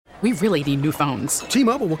We really need new phones.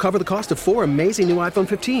 T-Mobile will cover the cost of 4 amazing new iPhone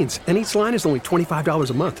 15s, and each line is only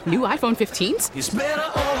 $25 a month. New iPhone 15s? It's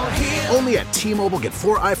better over here. Only at T-Mobile, get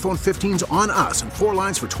 4 iPhone 15s on us and 4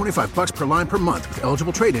 lines for $25 per line per month with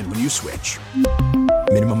eligible trade-in when you switch.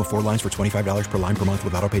 Minimum of 4 lines for $25 per line per month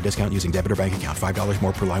with autopay discount using debit or bank account. $5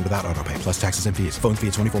 more per line without autopay, plus taxes and fees. Phone fee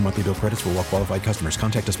at 24 monthly bill credits for well-qualified customers.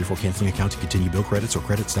 Contact us before canceling account to continue bill credits or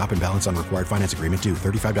credit stop and balance on required finance agreement due.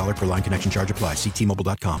 $35 per line connection charge applies. See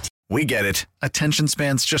T-Mobile.com. We get it. Attention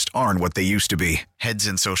spans just aren't what they used to be. Heads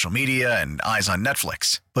in social media and eyes on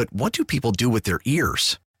Netflix. But what do people do with their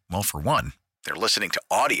ears? Well, for one, they're listening to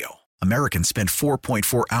audio. Americans spend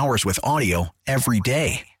 4.4 hours with audio every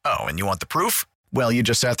day. Oh, and you want the proof? Well, you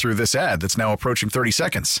just sat through this ad that's now approaching 30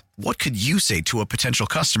 seconds. What could you say to a potential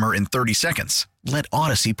customer in 30 seconds? Let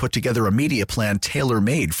Odyssey put together a media plan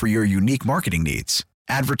tailor-made for your unique marketing needs.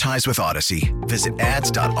 Advertise with Odyssey. Visit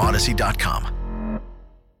ads.odyssey.com.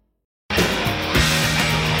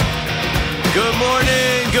 Good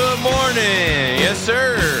morning, good morning. Yes,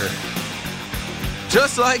 sir.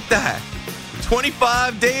 Just like that,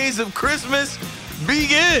 25 days of Christmas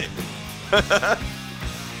begin.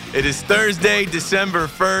 It is Thursday, December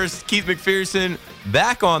 1st. Keith McPherson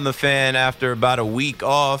back on the Fan after about a week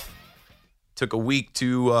off. Took a week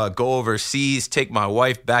to go overseas, take my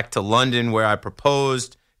wife back to London where I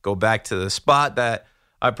proposed, go back to the spot that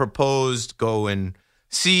I proposed, go and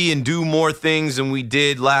see and do more things than we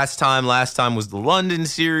did last time. Last time was the London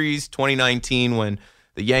series, 2019, when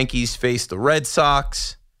the Yankees faced the Red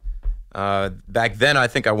Sox. Back then, I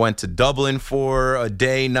think I went to Dublin for a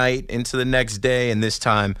day, night into the next day, and this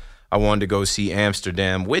time I wanted to go see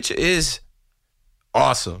Amsterdam, which is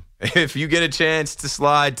awesome. If you get a chance to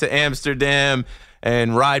slide to Amsterdam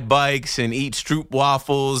and ride bikes and eat stroop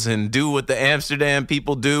waffles and do what the Amsterdam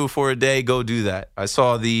people do for a day, go do that. I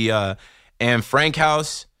saw the Anne Frank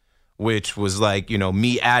house, which was like,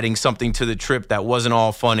 me adding something to the trip that wasn't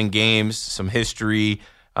all fun and games, some history.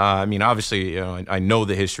 I mean, obviously, I know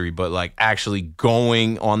the history, but like actually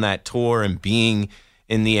going on that tour and being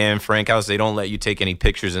in the Anne Frank house, they don't let you take any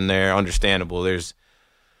pictures in there. Understandable. There's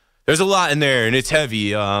a lot in there, and it's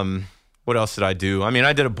heavy. What else did I do? I mean,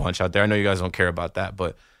 I did a bunch out there. I know you guys don't care about that,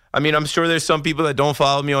 but I mean, I'm sure there's some people that don't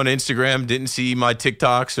follow me on Instagram, didn't see my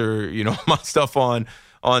TikToks or, my stuff on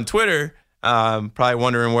Twitter. Probably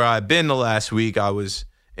wondering where I've been the last week. I was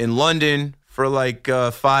in London for like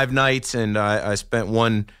 5 nights, and I spent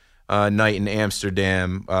one night in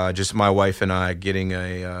Amsterdam, just my wife and I getting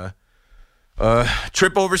a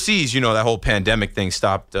trip overseas. That whole pandemic thing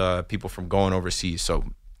stopped people from going overseas, so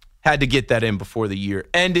had to get that in before the year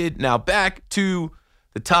ended. Now back to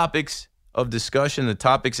the topics of discussion, the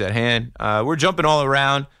topics at hand. We're jumping all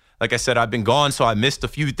around. Like I said, I've been gone, so I missed a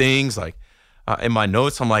few things. Like in my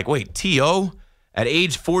notes, I'm like, wait, T.O. at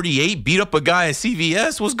age 48 beat up a guy at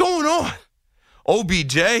CVS? What's going on?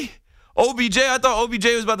 OBJ, I thought OBJ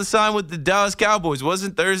was about to sign with the Dallas Cowboys.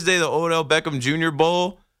 Wasn't Thursday the Odell Beckham Jr.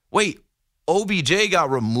 Bowl? Wait, OBJ got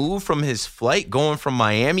removed from his flight going from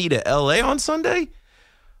Miami to L.A. on Sunday?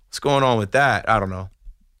 What's going on with that? I don't know.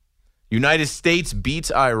 United States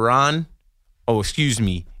beats Iran.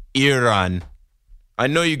 Iran. I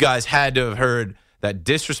know you guys had to have heard that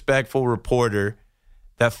disrespectful reporter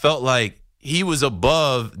that felt like he was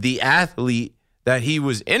above the athlete that he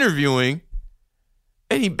was interviewing.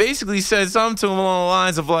 And he basically said something to him along the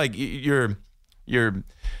lines of like, you're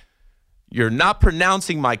not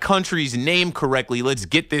pronouncing my country's name correctly. Let's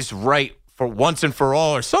get this right for once and for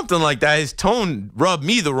all, or something like that. His tone rubbed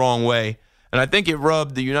me the wrong way. And I think it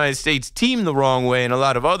rubbed the United States team the wrong way and a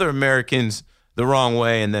lot of other Americans the wrong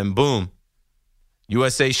way. And then boom,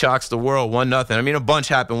 USA shocks the world 1-0. I mean, a bunch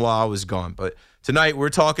happened while I was gone. But tonight we're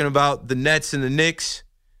talking about the Nets and the Knicks.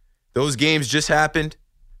 Those games just happened.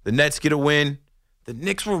 The Nets get a win. The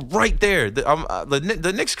Knicks were right there.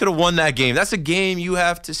 The Knicks could have won that game. That's a game you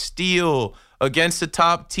have to steal against the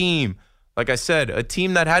top team. Like I said, a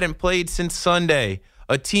team that hadn't played since Sunday.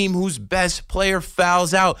 A team whose best player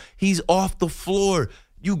fouls out. He's off the floor.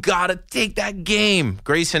 You got to take that game.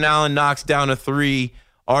 Grayson Allen knocks down a 3.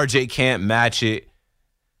 RJ can't match it.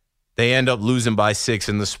 They end up losing by 6,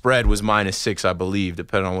 and the spread was -6, I believe,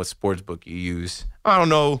 depending on what sportsbook you use. I don't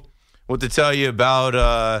know what to tell you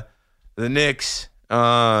about the Knicks.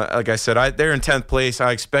 Like I said, they're in 10th place.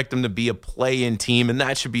 I expect them to be a play-in team, and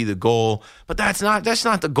that should be the goal. But that's not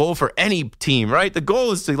the goal for any team, right? The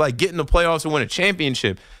goal is to get in the playoffs and win a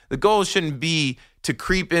championship. The goal shouldn't be to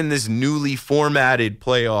creep in this newly formatted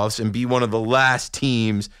playoffs and be one of the last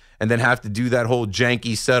teams and then have to do that whole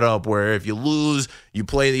janky setup where if you lose, you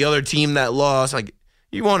play the other team that lost.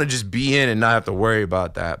 You want to just be in and not have to worry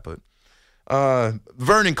about that. But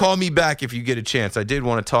Vernon, call me back if you get a chance. I did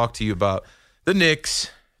want to talk to you about the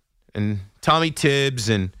Knicks and Tommy Tibbs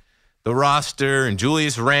and the roster and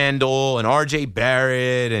Julius Randle and R.J.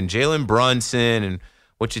 Barrett and Jalen Brunson and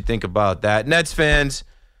what you think about that. Nets fans,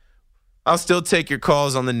 I'll still take your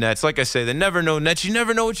calls on the Nets. Like I say, the never know Nets. You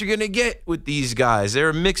never know what you're going to get with these guys. They're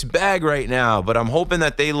a mixed bag right now, but I'm hoping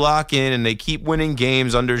that they lock in and they keep winning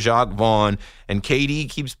games under Jacques Vaughn, and KD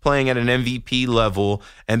keeps playing at an MVP level,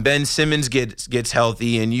 and Ben Simmons gets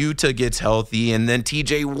healthy, and Utah gets healthy, and then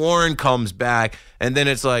TJ Warren comes back, and then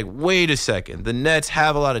it's like, wait a second, the Nets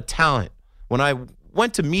have a lot of talent. When I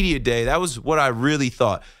went to Media Day, that was what I really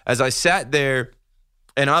thought. As I sat there,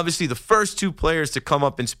 and obviously the first two players to come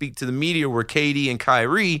up and speak to the media were KD and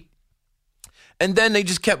Kyrie. And then they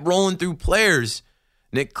just kept rolling through players.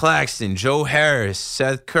 Nick Claxton, Joe Harris,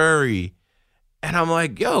 Seth Curry. And I'm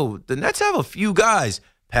like, yo, the Nets have a few guys.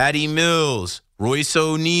 Patty Mills, Royce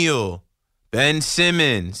O'Neal, Ben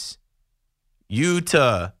Simmons,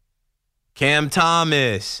 Utah, Cam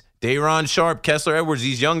Thomas, Day'Ron Sharpe, Kessler Edwards.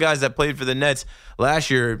 These young guys that played for the Nets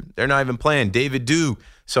last year, they're not even playing. David Duke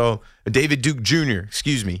Jr.,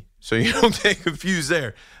 excuse me. So you don't get confused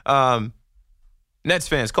there. Nets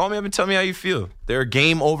fans, call me up and tell me how you feel. They're a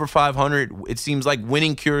game over 500. It seems like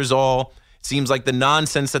winning cures all. It seems like the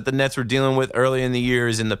nonsense that the Nets were dealing with early in the year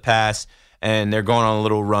is in the past, and they're going on a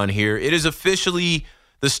little run here. It is officially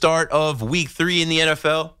the start of Week 3 in the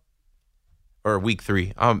NFL. Or Week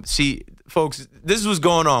 3. See, folks, this is what's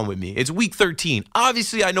going on with me. It's Week 13.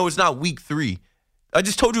 Obviously, I know it's not Week 3. I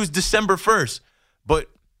just told you it's December 1st.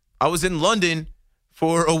 But I was in London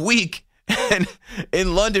for a week, and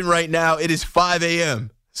in London right now, it is 5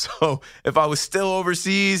 a.m. So if I was still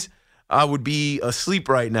overseas, I would be asleep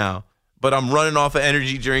right now. But I'm running off of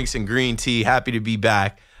energy drinks and green tea. Happy to be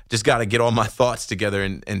back. Just got to get all my thoughts together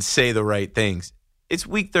and say the right things. It's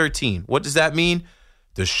Week 13. What does that mean?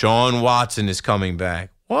 Deshaun Watson is coming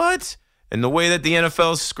back. What? And the way that the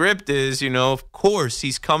NFL script is, of course,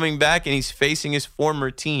 he's coming back and he's facing his former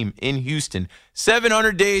team in Houston.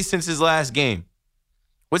 700 days since his last game.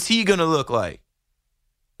 What's he going to look like?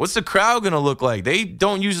 What's the crowd going to look like? They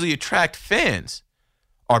don't usually attract fans.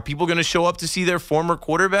 Are people going to show up to see their former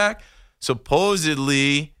quarterback?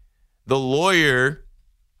 Supposedly, the lawyer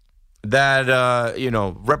that,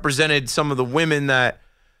 represented some of the women that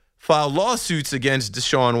filed lawsuits against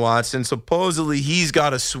Deshaun Watson. Supposedly, he's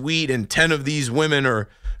got a suite, and 10 of these women are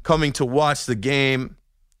coming to watch the game.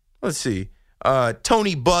 Let's see.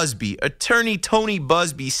 Attorney Tony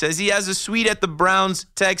Busby says he has a suite at the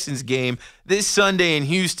Browns-Texans game this Sunday in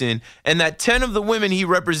Houston, and that 10 of the women he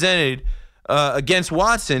represented against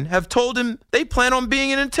Watson have told him they plan on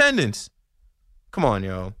being in attendance. Come on,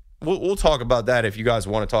 yo. We'll talk about that if you guys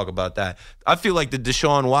want to talk about that. I feel like the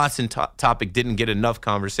Deshaun Watson topic didn't get enough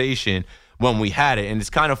conversation when we had it, and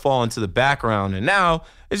it's kind of fallen to the background. And now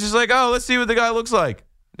it's just like, oh, let's see what the guy looks like.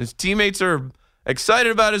 His teammates are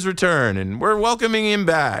excited about his return, and we're welcoming him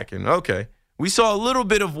back. And okay, we saw a little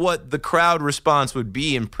bit of what the crowd response would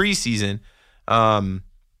be in preseason. I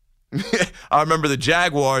remember the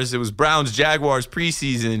Jaguars. It was Browns-Jaguars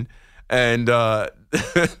preseason, and a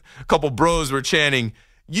couple bros were chanting,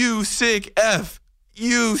 "You sick F,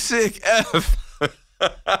 you sick F."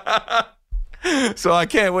 So I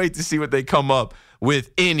can't wait to see what they come up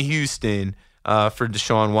with in Houston for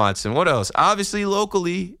Deshaun Watson. What else? Obviously,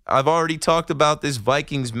 locally, I've already talked about this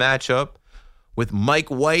Vikings matchup with Mike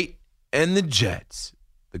White and the Jets.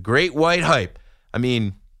 The great white hype. I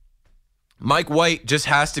mean, Mike White just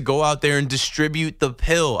has to go out there and distribute the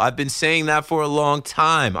pill. I've been saying that for a long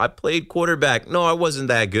time. I played quarterback. No, I wasn't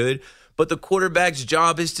that good. But the quarterback's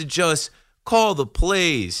job is to just call the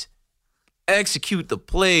plays, execute the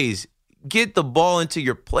plays, get the ball into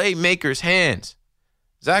your playmaker's hands.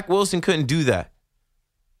 Zach Wilson couldn't do that.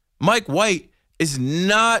 Mike White is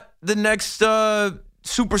not the next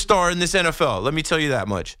superstar in this NFL. Let me tell you that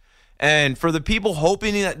much. And for the people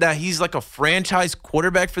hoping that he's like a franchise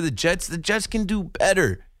quarterback for the Jets can do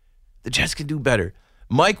better. The Jets can do better.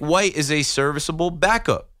 Mike White is a serviceable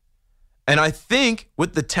backup. And I think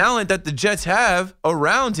with the talent that the Jets have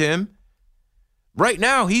around him, right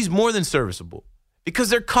now he's more than serviceable. Because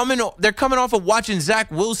they're coming off of watching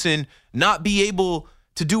Zach Wilson not be able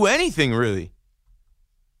to do anything really.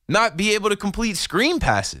 Not be able to complete screen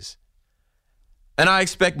passes. And I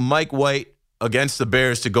expect Mike White against the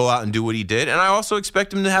Bears to go out and do what he did. And I also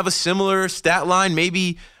expect him to have a similar stat line.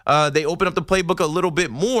 Maybe they open up the playbook a little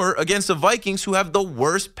bit more against the Vikings, who have the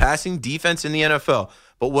worst passing defense in the NFL.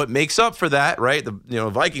 But what makes up for that, right? The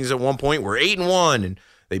Vikings at one point were 8-1, and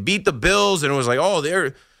they beat the Bills, and it was like, oh,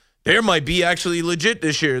 they might be actually legit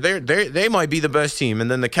this year. They might be the best team.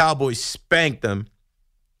 And then the Cowboys spanked them,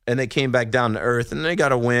 and they came back down to earth, and they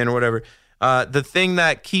got a win or whatever. The thing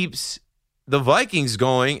that keeps the Vikings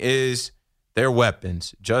going is their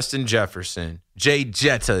weapons. Justin Jefferson, Jay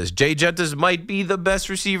Jettas. Jay Jettas might be the best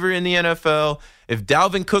receiver in the NFL. If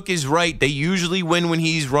Dalvin Cook is right, they usually win when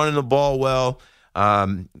he's running the ball well.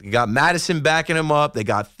 You got Madison backing him up. They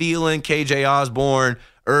got Thielen, KJ Osborne,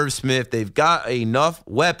 Irv Smith. They've got enough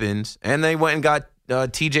weapons, and they went and got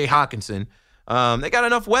TJ Hawkinson. They got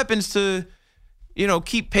enough weapons to,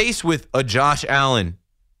 keep pace with a Josh Allen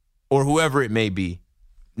or whoever it may be.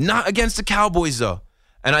 Not against the Cowboys, though.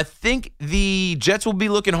 And I think the Jets will be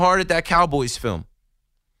looking hard at that Cowboys film.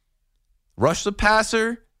 Rush the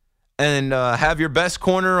passer and have your best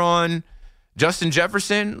corner on Justin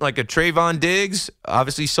Jefferson, like a Trayvon Diggs,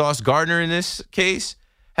 obviously Sauce Gardner in this case.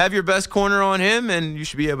 Have your best corner on him, and you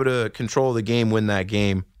should be able to control the game, win that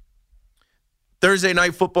game. Thursday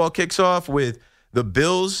Night Football kicks off with the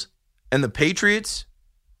Bills and the Patriots.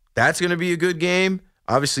 That's going to be a good game.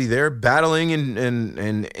 Obviously, they're battling, and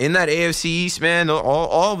in that AFC East, man,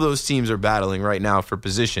 all of those teams are battling right now for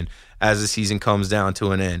position as the season comes down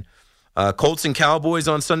to an end. Colts and Cowboys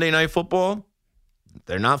on Sunday Night Football.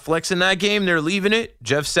 They're not flexing that game. They're leaving it.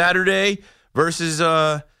 Jeff Saturday versus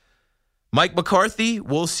Mike McCarthy.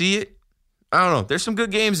 We'll see it. I don't know. There's some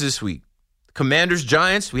good games this week. Commanders,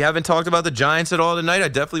 Giants. We haven't talked about the Giants at all tonight. I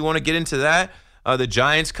definitely want to get into that. The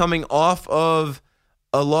Giants coming off of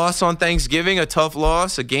a loss on Thanksgiving, a tough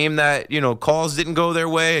loss, a game that, calls didn't go their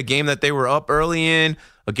way, a game that they were up early in,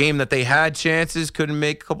 a game that they had chances, couldn't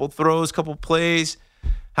make a couple throws, couple plays.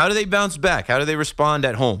 How do they bounce back? How do they respond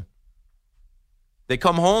at home? They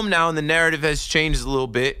come home now, and the narrative has changed a little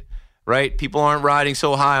bit, right? People aren't riding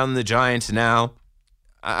so high on the Giants now.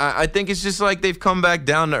 I think it's just like they've come back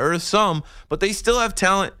down to earth some, but they still have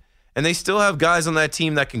talent, and they still have guys on that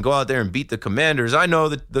team that can go out there and beat the Commanders. I know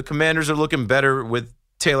that the Commanders are looking better with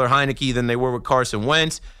Taylor Heineke than they were with Carson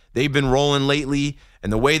Wentz. They've been rolling lately,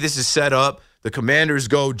 and the way this is set up, the Commanders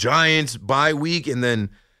go Giants bye week, and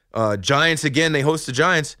then Giants again. They host the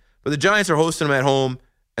Giants, but the Giants are hosting them at home,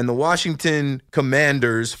 and the Washington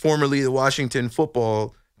Commanders, formerly the Washington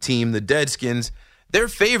football team, the Deadskins, they're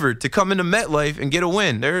favored to come into MetLife and get a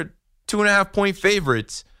win. They're 2.5-point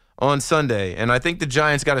favorites on Sunday, and I think the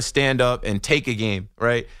Giants got to stand up and take a game,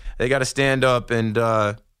 right? They got to stand up and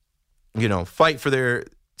fight for their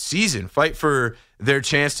season, fight for their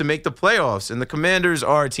chance to make the playoffs. And the Commanders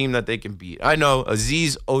are a team that they can beat. I know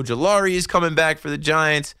Azeez Ojulari is coming back for the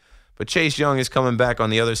Giants, but Chase Young is coming back on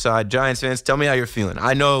the other side. Giants fans, tell me how you're feeling.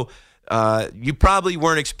 I know you probably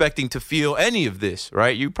weren't expecting to feel any of this,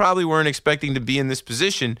 right? You probably weren't expecting to be in this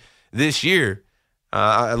position this year.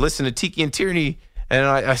 I listen to Tiki and Tierney, and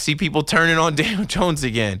I see people turning on Daniel Jones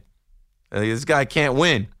again. This guy can't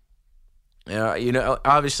win.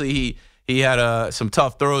 Obviously he had some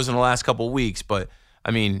tough throws in the last couple of weeks, but,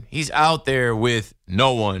 I mean, he's out there with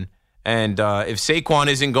no one. And if Saquon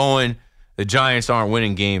isn't going, the Giants aren't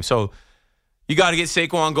winning games. So you got to get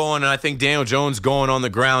Saquon going, and I think Daniel Jones going on the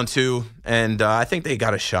ground too. And I think they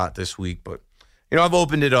got a shot this week. But, I've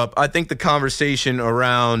opened it up. I think the conversation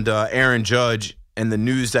around Aaron Judge and the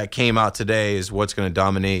news that came out today is what's going to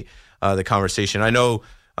dominate the conversation. I know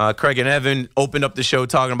Craig and Evan opened up the show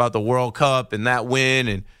talking about the World Cup and that win,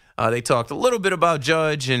 and they talked a little bit about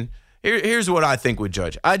Judge. And here's what I think with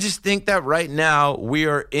Judge. I just think that right now we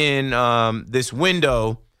are in this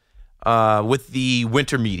window with the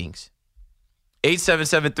winter meetings.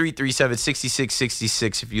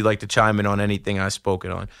 877-337-6666 if you'd like to chime in on anything I've spoken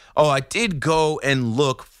on. Oh, I did go and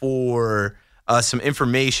look for some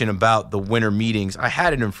information about the winter meetings. I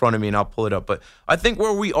had it in front of me, and I'll pull it up. But I think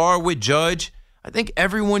where we are with Judge, I think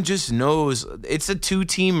everyone just knows it's a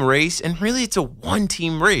two-team race, and really it's a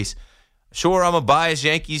one-team race. Sure, I'm a biased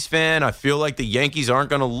Yankees fan. I feel like the Yankees aren't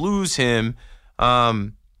going to lose him. But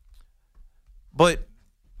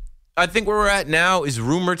I think where we're at now is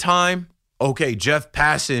rumor time. Okay, Jeff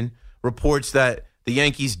Passan reports that the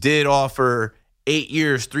Yankees did offer 8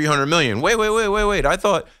 years, $300 million. Wait. I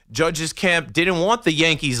thought Judge's camp didn't want the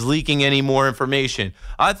Yankees leaking any more information.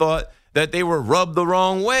 I thought that they were rubbed the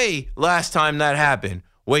wrong way last time that happened.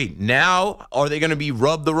 Wait, now are they going to be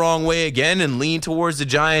rubbed the wrong way again and lean towards the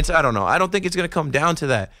Giants? I don't know. I don't think it's going to come down to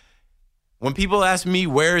that. When people ask me,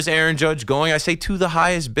 where is Aaron Judge going? I say to the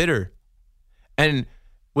highest bidder. And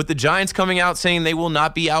with the Giants coming out saying they will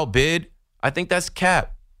not be outbid, I think that's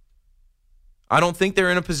cap. I don't think they're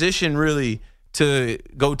in a position really to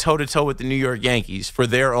go toe-to-toe with the New York Yankees for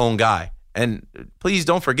their own guy. And please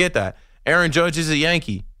don't forget that. Aaron Judge is a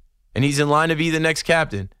Yankee, and he's in line to be the next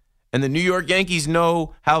captain. And the New York Yankees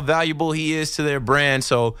know how valuable he is to their brand.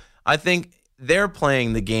 So I think they're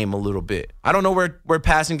playing the game a little bit. I don't know where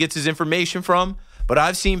Passan gets his information from, but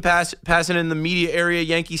I've seen Passan in the media area,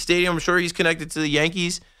 Yankee Stadium. I'm sure he's connected to the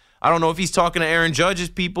Yankees. I don't know if he's talking to Aaron Judge's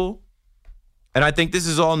people. And I think this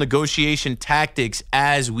is all negotiation tactics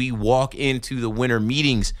as we walk into the winter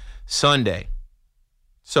meetings Sunday.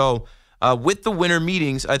 So with the winter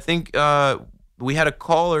meetings, I think we had a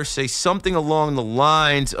caller say something along the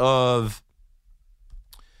lines of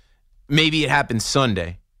maybe it happened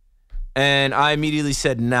Sunday. And I immediately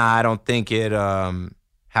said, nah, I don't think it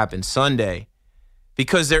happened Sunday.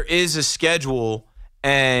 Because there is a schedule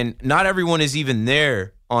and not everyone is even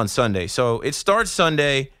there on Sunday. So it starts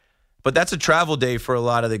Sunday, but that's a travel day for a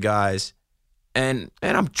lot of the guys. And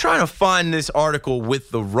I'm trying to find this article with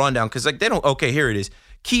the rundown because they don't. Okay, here it is.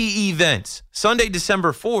 Key events. Sunday,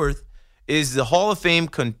 December 4th is the Hall of Fame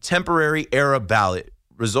Contemporary Era Ballot.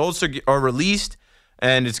 Results are released,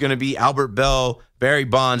 and it's going to be Albert Bell, Barry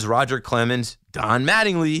Bonds, Roger Clemens, Don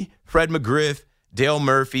Mattingly, Fred McGriff, Dale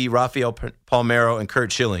Murphy, Rafael Palmeiro, and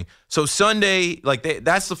Curt Schilling. So Sunday,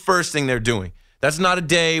 that's the first thing they're doing. That's not a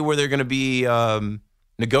day where they're going to be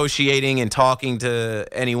negotiating and talking to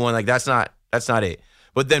anyone. That's not it.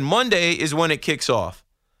 But then Monday is when it kicks off.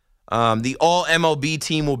 The All-MLB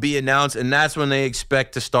team will be announced, and that's when they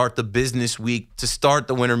expect to start the business week, to start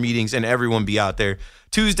the winter meetings, and everyone be out there.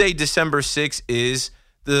 Tuesday, December 6th is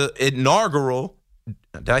the inaugural,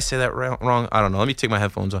 did I say that wrong? I don't know. Let me take my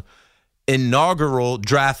headphones off. Inaugural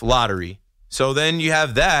draft lottery. So then you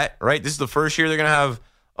have that, right? This is the first year they're going to have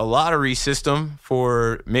a lottery system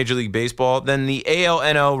for Major League Baseball. Then the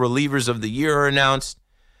AL/NL Relievers of the Year are announced.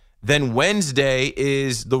 Then Wednesday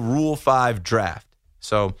is the Rule 5 draft.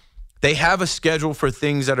 So they have a schedule for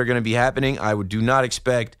things that are going to be happening. I do not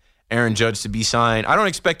expect Aaron Judge to be signed. I don't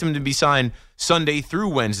expect him to be signed Sunday through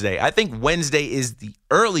Wednesday. I think Wednesday is the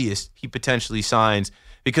earliest he potentially signs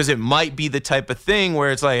because it might be the type of thing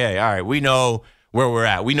where it's like, hey, all right, we know where we're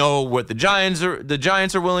at. We know what the Giants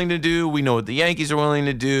are willing to do. We know what the Yankees are willing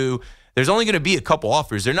to do. There's only going to be a couple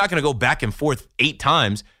offers. They're not going to go back and forth 8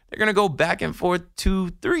 times. They're going to go back and forth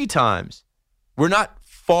 2-3 times. We're not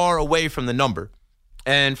far away from the number.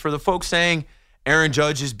 And for the folks saying Aaron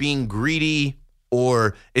Judge is being greedy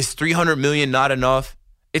or is $300 million not enough,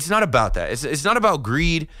 it's not about that. It's not about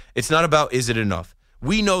greed. It's not about is it enough.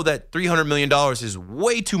 We know that $300 million is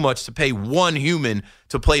way too much to pay one human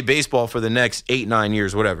to play baseball for the next 8-9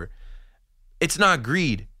 years, whatever. It's not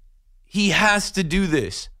greed. He has to do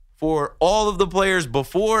this for all of the players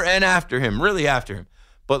before and after him, really after him.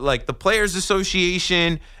 But the Players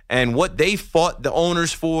Association and what they fought the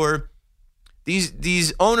owners for,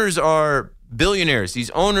 these owners are billionaires. These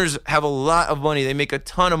owners have a lot of money. They make a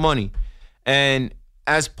ton of money. And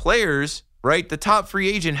as players, right, the top free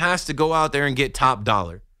agent has to go out there and get top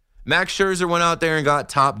dollar. Max Scherzer went out there and got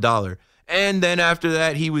top dollar. And then after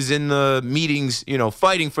that, he was in the meetings,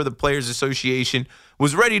 fighting for the Players Association,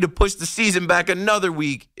 was ready to push the season back another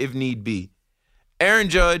week if need be. Aaron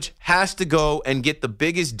Judge has to go and get the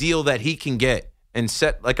biggest deal that he can get and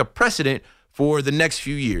set a precedent for the next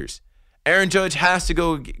few years. Aaron Judge has to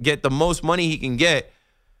go get the most money he can get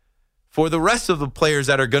for the rest of the players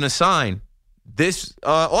that are going to sign this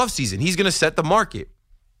offseason. He's going to set the market.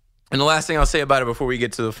 And the last thing I'll say about it before we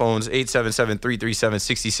get to the phones,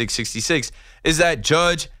 877-337-6666, is that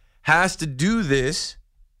Judge has to do this,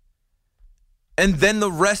 and then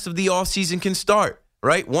the rest of the offseason can start,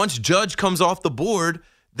 right? Once Judge comes off the board,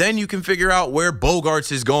 then you can figure out where Bogarts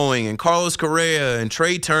is going, and Carlos Correa, and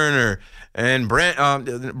Trey Turner, and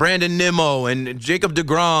Brandon Nimmo, and Jacob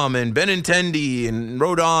deGrom, and Benintendi, and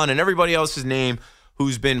Rodon, and everybody else's name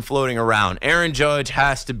who's been floating around. Aaron Judge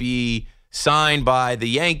has to be signed by the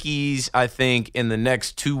Yankees, I think, in the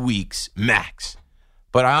next 2 weeks, max.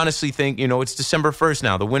 But I honestly think, it's December 1st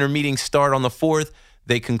now. The winter meetings start on the 4th.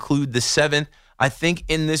 They conclude the 7th. I think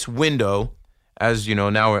in this window, as you know,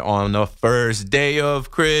 now we're on the first day of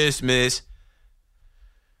Christmas.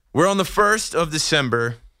 We're on the 1st of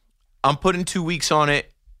December. I'm putting 2 weeks on it.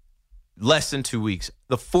 Less than 2 weeks.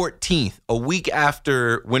 The 14th, a week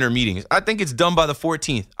after winter meetings. I think it's done by the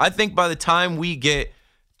 14th. I think by the time we get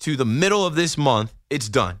to the middle of this month, it's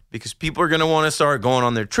done. Because people are going to want to start going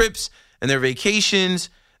on their trips and their vacations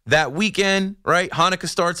that weekend, right? Hanukkah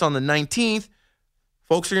starts on the 19th.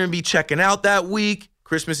 Folks are going to be checking out that week.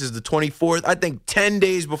 Christmas is the 24th. I think 10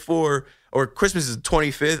 days before, or Christmas is the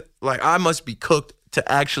 25th. I must be cooked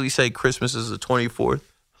to actually say Christmas is the 24th.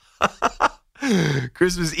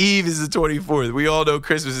 Christmas Eve is the 24th. We all know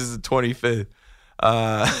Christmas is the 25th.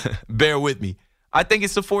 Bear with me. I think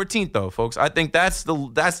it's the 14th, though, folks. I think that's the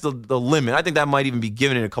limit. I think that might even be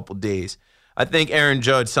given in a couple days. I think Aaron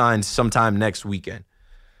Judge signs sometime next weekend.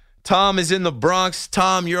 Tom is in the Bronx.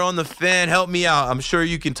 Tom, you're on the Fan. Help me out. I'm sure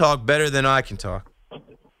you can talk better than I can talk.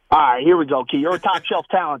 All right, here we go, Key. You're a top-shelf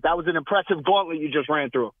talent. That was an impressive gauntlet you just ran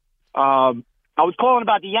through. I was calling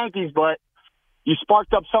about the Yankees, but you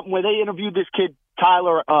sparked up something where they interviewed this kid,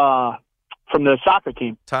 Tyler, from the soccer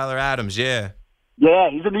team. Tyler Adams, yeah. Yeah,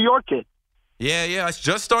 he's a New York kid. Yeah. I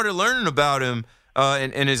just started learning about him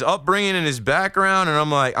and his upbringing and his background, and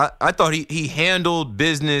I'm like, I thought he handled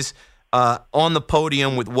business on the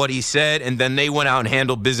podium with what he said, and then they went out and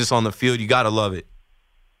handled business on the field. You got to love it.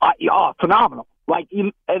 Phenomenal. Like,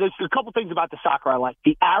 there's a couple things about the soccer I like.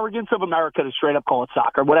 The arrogance of America to straight up call it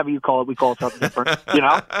soccer. Whatever you call it, we call it something different, you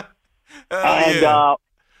know? Yeah.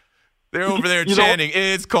 They're over there chanting,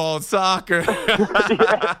 it's called soccer.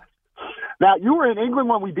 Yeah. Now, you were in England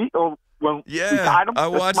when we beat them. We tied them. I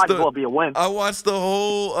watched might as well be a win. I watched the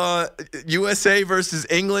whole USA versus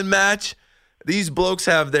England match. These blokes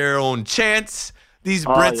have their own chants. These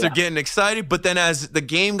Brits are getting excited. But then as the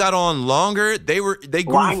game got on longer, they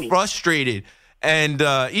grew frustrated. And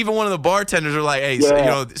even one of the bartenders were like, hey,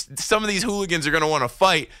 some of these hooligans are going to want to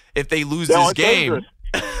fight if they lose this game.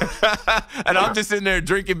 And I'm just in there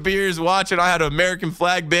drinking beers, watching. I had an American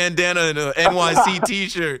flag bandana and an NYC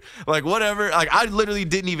T-shirt. Like, whatever. Like, I literally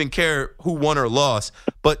didn't even care who won or lost.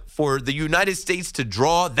 But for the United States to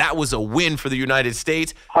draw, that was a win for the United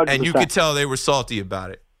States. 100%. And you could tell they were salty about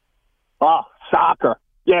it. Oh, soccer.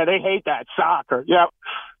 Yeah, they hate that. Soccer. Yeah.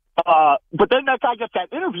 But then that guy gets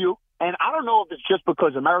that interview, and I don't know if it's just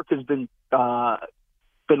because America's been a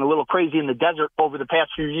little crazy in the desert over the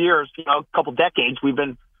past few years, a couple decades. We've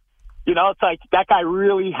been, it's like that guy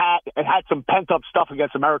really had some pent-up stuff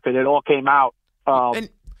against America that all came out. And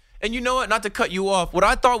you know what? Not to cut you off, what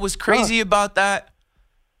I thought was crazy about that,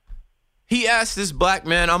 he asked this black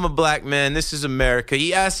man, I'm a black man, this is America.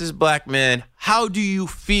 He asked this black man, how do you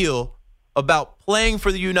feel about playing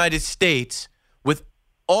for the United States with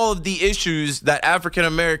all of the issues that African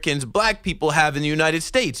Americans, black people have in the United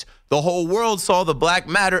States? The whole world saw the Black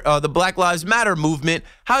Lives Matter movement.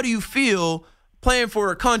 How do you feel playing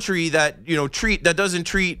for a country that that doesn't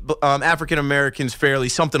treat African Americans fairly?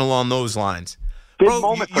 Something along those lines. Big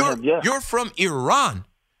moment for him, yeah. You're from Iran.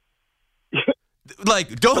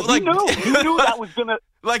 Like, don't like. You knew that was gonna.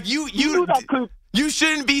 Like you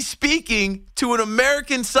shouldn't be speaking to an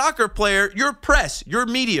American soccer player. Your press, your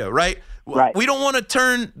media, right? Right. We don't want to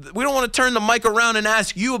turn the mic around and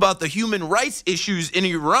ask you about the human rights issues in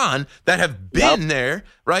Iran that have been there,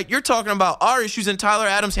 right? You're talking about our issues, and Tyler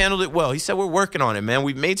Adams handled it well. He said, we're working on it, man.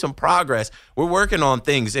 We've made some progress. We're working on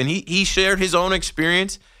things. And he shared his own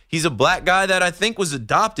experience. He's a black guy that I think was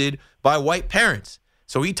adopted by white parents.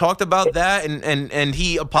 So he talked about that, and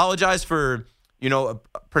he apologized for,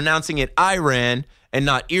 pronouncing it Iran and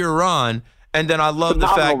not Iran. And then I love the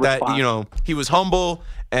fact that, he was humble.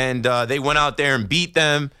 And they went out there and beat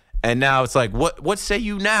them. And now it's like, what say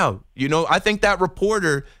you now? I think that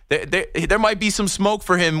reporter, there might be some smoke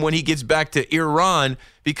for him when he gets back to Iran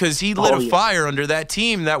because he lit a fire under that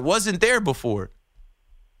team that wasn't there before.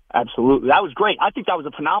 Absolutely. That was great. I think that was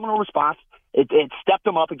a phenomenal response. It stepped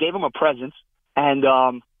him up. It gave him a presence. And,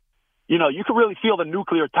 you could really feel the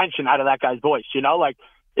nuclear tension out of that guy's voice. Like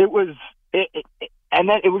it was and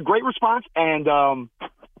then it was a great response. And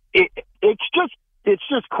it's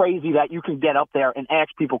just crazy that you can get up there and ask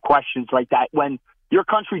people questions like that when your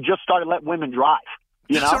country just started letting women drive.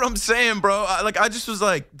 That's what I'm saying, bro. I just was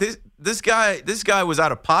like, this guy was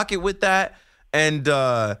out of pocket with that, and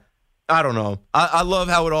I don't know. I love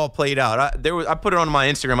how it all played out. I put it on my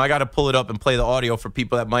Instagram. I got to pull it up and play the audio for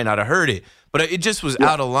people that might not have heard it, but it just was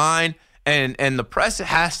out of line. And the press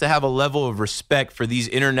has to have a level of respect for these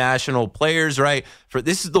international players, right?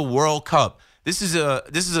 This is the World Cup. This is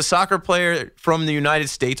a soccer player from the United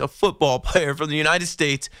States, a football player from the United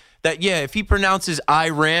States that, if he pronounces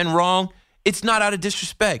Iran wrong, it's not out of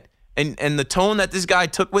disrespect. And the tone that this guy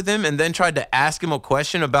took with him and then tried to ask him a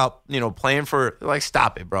question about, playing for,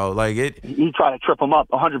 stop it, bro. He tried to trip him up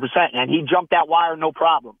 100%, and he jumped that wire no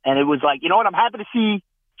problem. And it was like, I'm happy to see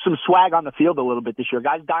some swag on the field a little bit this year.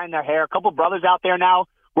 Guys dyeing their hair. A couple brothers out there now.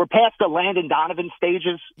 We're past the Landon Donovan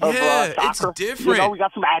stages of soccer. It's different. We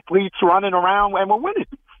got some athletes running around, and we're winning.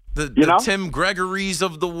 The Tim Gregories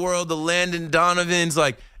of the world, the Landon Donovans.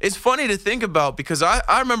 It's funny to think about because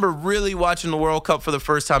I remember really watching the World Cup for the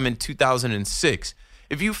first time in 2006.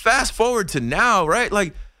 If you fast forward to now,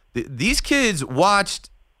 right, these kids watched,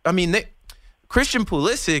 Christian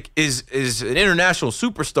Pulisic is an international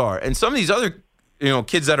superstar, and some of these other,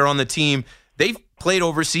 kids that are on the team, they've played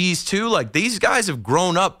overseas too. Like, these guys have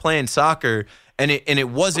grown up playing soccer, and it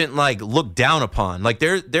wasn't like looked down upon. Like,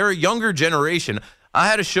 they're a younger generation. I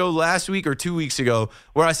had a show last week or 2 weeks ago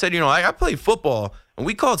where I said, I played football, and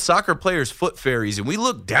we called soccer players foot fairies, and we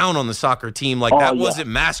looked down on the soccer team like that wasn't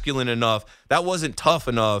masculine enough, that wasn't tough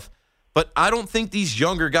enough. But I don't think these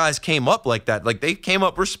younger guys came up like that. Like, they came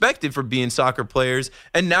up respected for being soccer players,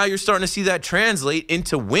 and now you're starting to see that translate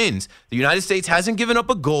into wins. The United States hasn't given up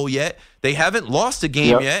a goal yet. They haven't lost a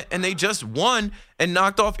game yet, and they just won and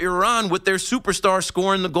knocked off Iran with their superstar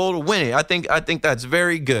scoring the goal to win it. I think that's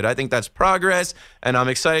very good. I think that's progress, and I'm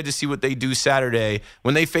excited to see what they do Saturday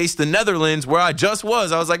when they face the Netherlands, where I just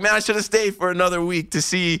was. I was like, man, I should have stayed for another week to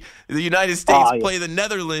see the United States play the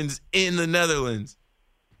Netherlands in the Netherlands.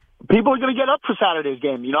 People are going to get up for Saturday's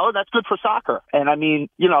game, That's good for soccer. And, I mean,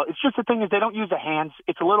 it's just the thing is they don't use the hands.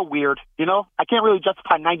 It's a little weird, I can't really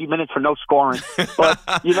justify 90 minutes for no scoring. But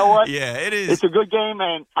you know what? Yeah, it is. It's a good game,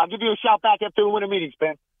 and I'll give you a shout back after we win a meeting,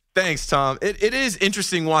 Ben. Thanks, Tom. It is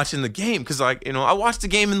interesting watching the game because, I watched the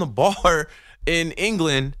game in the bar in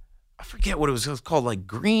England. I forget what it was called, like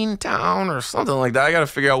Greentown or something like that. I got to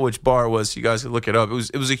figure out which bar it was so you guys can look it up.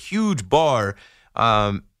 It was a huge bar,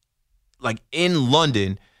 like in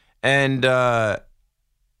London. And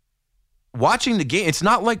watching the game, it's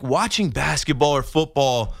not like watching basketball or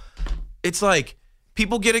football. It's like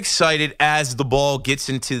people get excited as the ball gets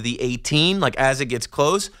into the 18, like as it gets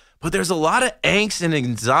close. But there's a lot of angst and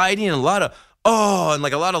anxiety and a lot of, and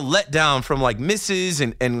like a lot of letdown from like misses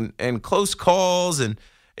and close calls. And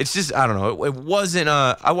it's just, I don't know. It wasn't,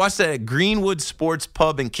 I watched that at Greenwood Sports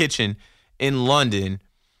Pub and Kitchen in London.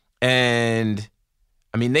 And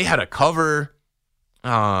I mean, they had a cover.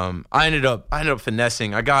 I ended up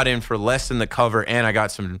finessing. I got in for less than the cover, and I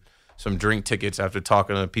got some drink tickets after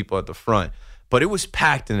talking to the people at the front. But it was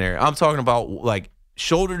packed in there. I'm talking about like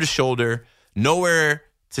shoulder to shoulder, nowhere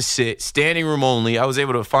to sit, standing room only. I was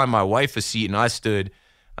able to find my wife a seat, and I stood.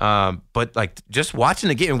 But like just watching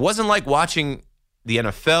the game, it wasn't like watching the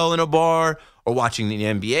NFL in a bar or watching the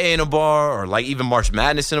NBA in a bar or like even March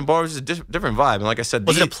Madness in a bar. It was a different vibe. And like I said,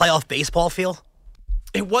 was it a playoff baseball feel?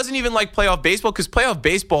 It wasn't even like playoff baseball because playoff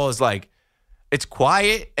baseball is like it's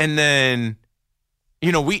quiet and then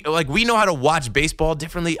we know how to watch baseball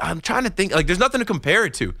differently. I'm trying to think like there's nothing to compare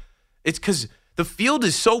it to. It's because the field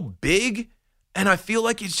is so big and I feel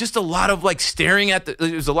like it's just a lot of like staring at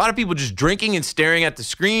there's a lot of people just drinking and staring at the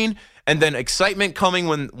screen and then excitement coming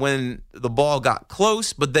when the ball got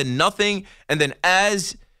close, but then nothing. And then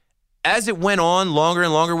as it went on longer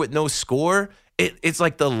and longer with no score, it's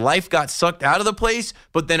like the life got sucked out of the place,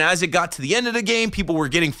 but then as it got to the end of the game, people were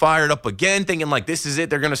getting fired up again, thinking like, this is it,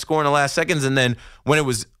 they're going to score in the last seconds. And then when it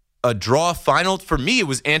was a draw final, for me, it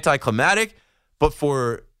was anticlimactic, but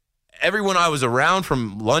for everyone I was around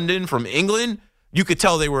from London, from England, you could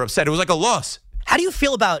tell they were upset. It was like a loss. How do you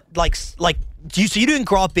feel about, so you didn't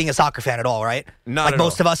grow up being a soccer fan at all, right? Not like at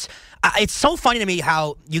most all. of us. It's so funny to me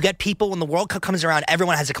how you get people when the World Cup comes around,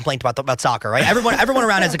 everyone has a complaint about soccer, right? Everyone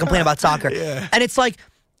around has a complaint about soccer. Yeah. And it's like,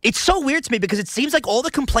 it's so weird to me because it seems like all the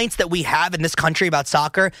complaints that we have in this country about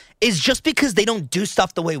soccer is just because they don't do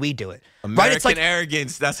stuff the way we do it. American right? It's like,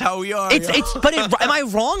 arrogance. That's how we are. But am I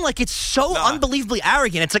wrong? Like, it's so unbelievably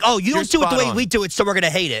arrogant. It's like, oh, you don't do it the way we do it, so we're going to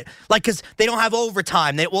hate it. Like, because they don't have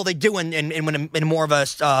overtime. They do in more of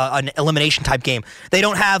an elimination type game. They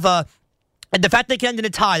don't have and the fact that they can end in a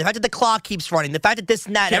tie, the fact that the clock keeps running, the fact that this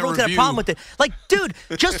and that, everyone's got a problem with it. Like, dude,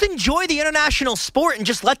 just enjoy the international sport and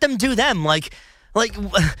just let them do them. No,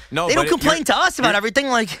 they don't complain to us about everything.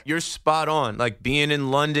 Like, you're spot on. Like being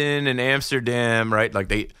in London and Amsterdam, right?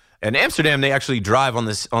 Like in Amsterdam, they actually drive on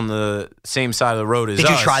the same side of the road as us.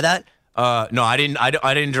 Did you try that? No, I didn't.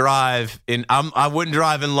 I didn't drive in. I wouldn't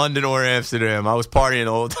drive in London or Amsterdam. I was partying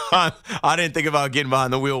the whole time. I didn't think about getting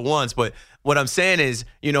behind the wheel once. But what I'm saying is,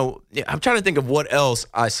 I'm trying to think of what else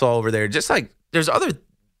I saw over there. Just like there's other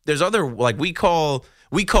like we call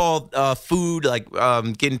food like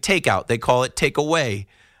getting takeout. They call it takeaway.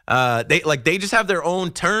 They just have their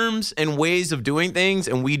own terms and ways of doing things,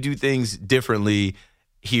 and we do things differently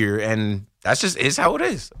here, and that's just is how it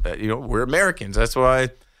is. We're Americans. That's why.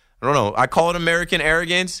 I don't know. I call it American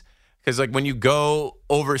arrogance because, like, when you go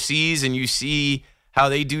overseas and you see how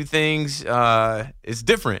they do things, it's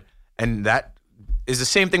different. And that is the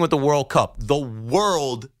same thing with the World Cup. The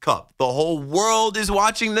World Cup. The whole world is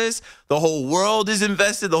watching this. The whole world is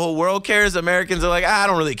invested. The whole world cares. Americans are like, I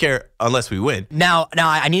don't really care unless we win. Now,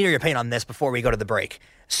 I need your opinion on this before we go to the break.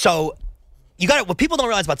 So, what people don't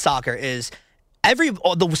realize about soccer is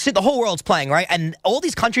the whole world's playing, right? And all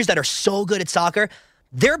these countries that are so good at soccer,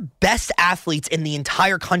 their best athletes in the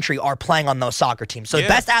entire country are playing on those soccer teams. So the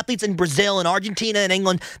best athletes in Brazil and Argentina and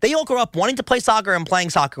England, they all grow up wanting to play soccer and playing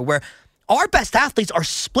soccer, where our best athletes are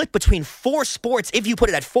split between 4 sports, if you put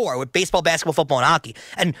it at 4, with baseball, basketball, football, and hockey.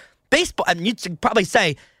 And baseball, and you'd probably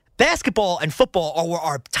say basketball and football are where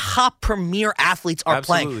our top premier athletes are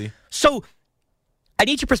playing. So I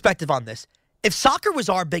need your perspective on this. If soccer was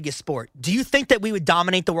our biggest sport, do you think that we would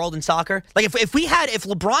dominate the world in soccer? Like if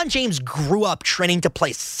LeBron James grew up training to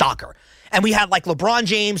play soccer, and we had like LeBron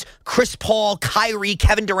James, Chris Paul, Kyrie,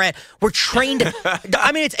 Kevin Durant, were trained.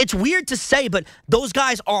 I mean, it's weird to say, but those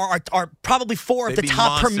guys are probably 4 of the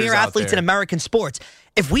top premier athletes in American sports.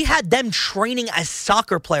 If we had them training as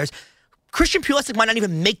soccer players, Christian Pulisic might not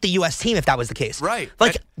even make the U.S. team if that was the case. Right.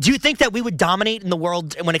 Like, do you think that we would dominate in the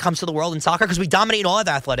world when it comes to the world in soccer? Because we dominate in all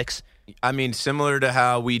other athletics. I mean, similar to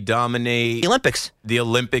how we dominate the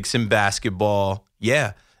Olympics in basketball.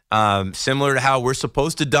 Yeah. Similar to how we're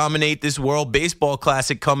supposed to dominate this World Baseball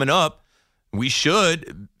Classic coming up. We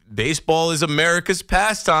should. Baseball is America's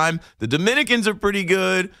pastime. The Dominicans are pretty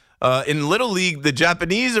good. In Little League, the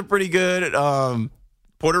Japanese are pretty good.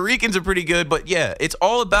 Puerto Ricans are pretty good. But yeah, it's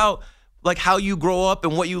all about like how you grow up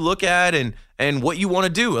and what you look at and what you want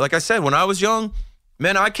to do. Like I said, when I was young,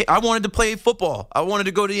 man, I wanted to play football. I wanted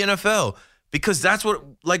to go to the NFL because that's what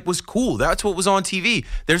was cool. That's what was on TV.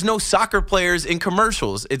 There's no soccer players in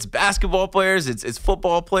commercials. It's basketball players. It's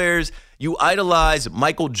football players. You idolize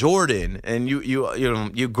Michael Jordan, and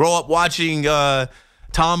you grow up watching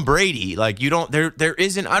Tom Brady. Like there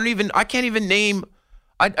isn't. I can't even name.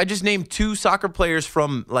 I just named 2 soccer players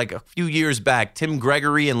from like a few years back, Tim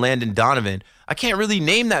Gregory and Landon Donovan. I can't really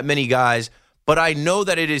name that many guys, but I know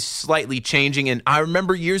that it is slightly changing. And I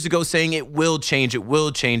remember years ago saying it will change, it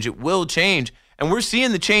will change, it will change. And we're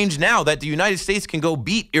seeing the change now that the United States can go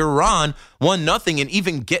beat Iran 1-0 and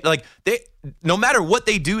even get no matter what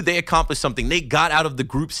they do, they accomplish something. They got out of the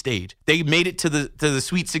group stage. They made it to the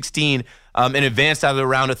Sweet 16 and advanced out of the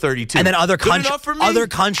round of 32. And then other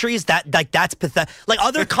countries that's pathetic. Like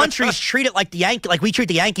other countries treat it like we treat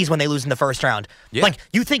the Yankees when they lose in the first round. Yeah. Like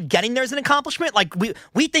you think getting there is an accomplishment? Like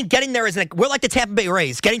we think getting there we're like the Tampa Bay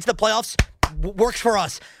Rays. Getting to the playoffs works for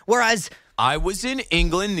us. Whereas I was in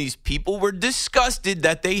England. These people were disgusted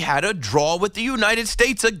that they had a draw with the United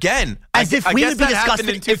States again. As if we would be disgusted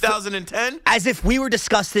in 2010. As if we were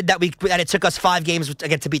disgusted that it took us 5 games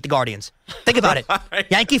to beat the Guardians. Think about it.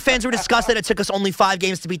 Yankee fans were disgusted it took us only 5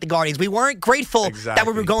 games to beat the Guardians. We weren't grateful that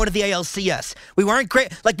we were going to the ALCS. We weren't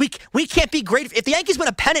great. Like we can't be great if the Yankees win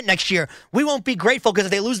a pennant next year. We won't be grateful because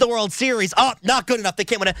if they lose the World Series, not good enough. They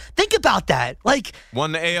can't win it. Think about that. Like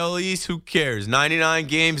won the AL East. Who cares? 99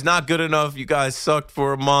 games, not good enough. You guys sucked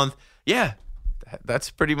for a month. Yeah,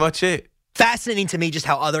 that's pretty much it. Fascinating to me just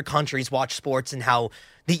how other countries watch sports and how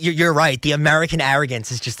you're right. The American arrogance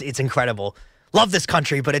is it's incredible. Love this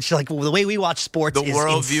country, but it's like the way we watch sports is insane. The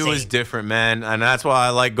worldview is different, man, and that's why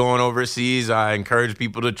I like going overseas. I encourage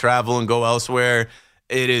people to travel and go elsewhere.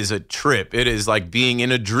 It is a trip. It is like being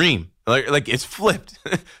in a dream. Like it's flipped.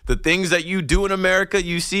 The things that you do in America,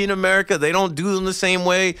 you see in America, they don't do them the same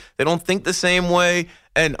way. They don't think the same way.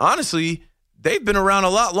 And honestly, they've been around a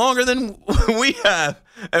lot longer than we have.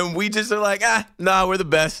 And we just are like, we're the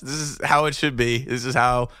best. This is how it should be. This is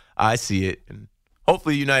how I see it. And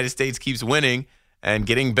hopefully the United States keeps winning and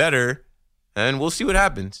getting better. And we'll see what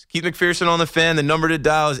happens. Keith McPherson on the Fan. The number to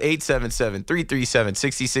dial is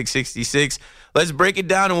 877-337-6666. Let's break it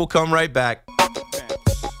down and we'll come right back.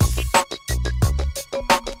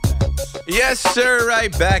 Yes, sir.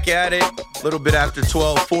 Right back at it. A little bit after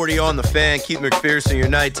 12:40 on the Fan. Keith McPherson, your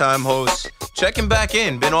nighttime host. Checking back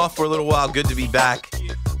in. Been off for a little while. Good to be back.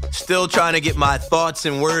 Still trying to get my thoughts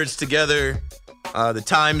and words together. The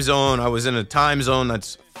time zone. I was in a time zone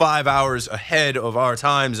that's 5 hours ahead of our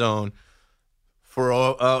time zone for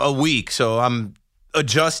a week. So I'm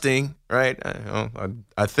adjusting, right?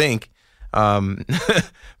 I think.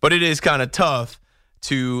 But it is kind of tough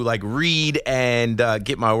to read and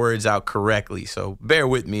get my words out correctly. So bear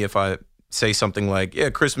with me if I say something like,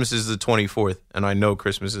 Christmas is the 24th, and I know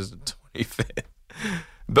Christmas is the 25th.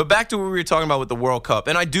 But back to what we were talking about with the World Cup.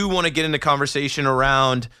 And I do want to get into conversation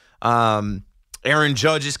around Aaron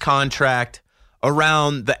Judge's contract,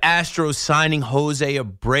 around the Astros signing Jose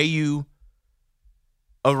Abreu,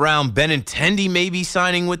 around Benintendi maybe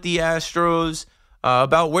signing with the Astros,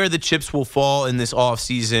 about where the chips will fall in this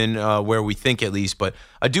offseason, where we think at least. But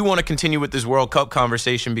I do want to continue with this World Cup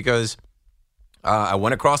conversation because I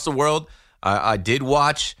went across the world. I did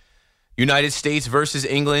watch United States versus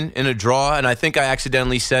England in a draw, and I think I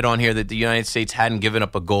accidentally said on here that the United States hadn't given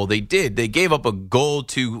up a goal. They did. They gave up a goal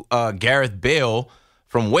to Gareth Bale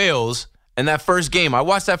from Wales, And that first game, I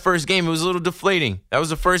watched that first game. It was a little deflating. That was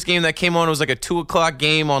the first game that came on. It was like a 2 o'clock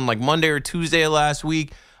game on like Monday or Tuesday of last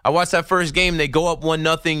week. I watched that first game. They go up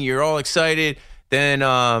 1-0. You're all excited. Then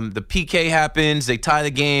the PK happens. They tie the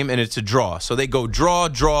game, and it's a draw. So they go draw.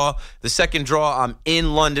 The second draw, I'm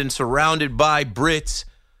in London, surrounded by Brits.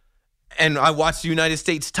 And I watched the United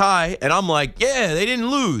States tie, and I'm like, yeah, they didn't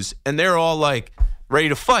lose. And they're all like ready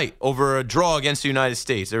to fight over a draw against the United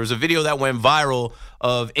States. There was a video that went viral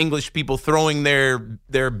of English people throwing their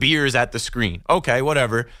beers at the screen. Okay,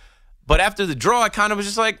 whatever. But after the draw, I kind of was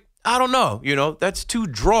just like, I don't know. That's 2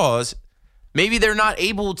 draws. Maybe they're not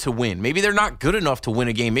able to win. Maybe they're not good enough to win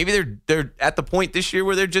a game. Maybe they're at the point this year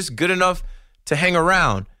where they're just good enough to hang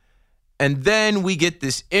around. And then we get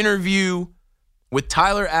this interview with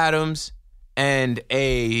Tyler Adams and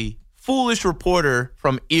a foolish reporter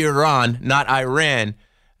from Iran, not Iran.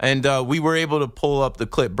 And we were able to pull up the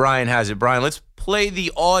clip. Brian has it. Brian, let's play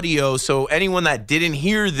the audio so anyone that didn't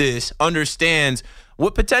hear this understands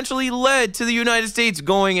what potentially led to the United States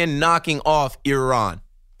going and knocking off Iran.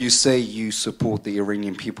 You say you support the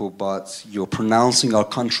Iranian people, but you're pronouncing our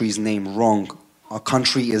country's name wrong. Our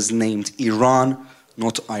country is named Iran,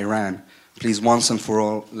 not Iran. Please, once and for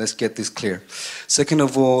all, let's get this clear. Second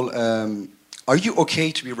of all, are you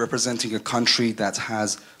okay to be representing a country that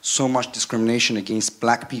has so much discrimination against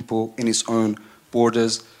black people in its own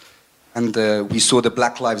borders? And we saw the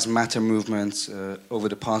Black Lives Matter movement over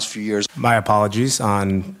the past few years. My apologies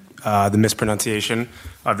on the mispronunciation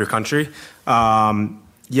of your country.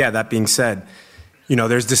 That being said,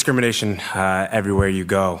 there's discrimination everywhere you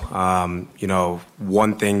go.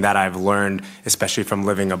 One thing that I've learned, especially from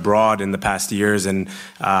living abroad in the past years and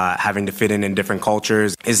having to fit in different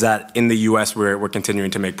cultures, is that in the U.S. we're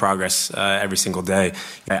continuing to make progress every single day.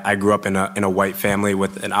 I grew up in a white family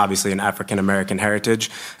with obviously an African-American heritage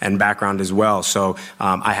and background as well. So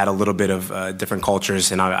I had a little bit of different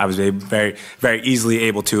cultures, and I was very, very easily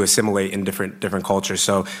able to assimilate in different cultures.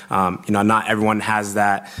 So, not everyone has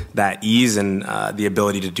that ease and the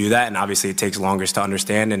ability to do that, and obviously it takes longer to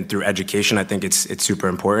understand, and through education I think it's super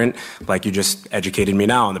important, like you just educated me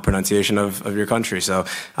now on the pronunciation of your country. So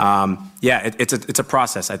it's a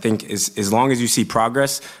process. I think as long as you see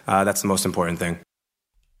progress, that's the most important thing.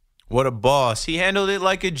 What a boss. He handled it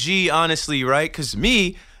like a G, honestly, right? Because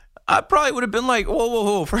I probably would have been like,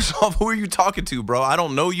 whoa. First off, who are you talking to, bro? I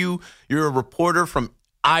don't know you. You're a reporter from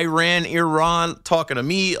Iran, talking to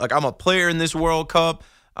me like I'm a player in this World Cup.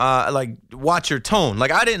 Watch your tone.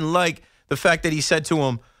 Like, I didn't like the fact that he said to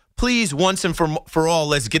him, please, once and for all,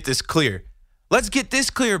 let's get this clear. Let's get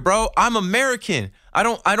this clear, bro. I'm American. I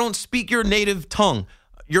don't speak your native tongue,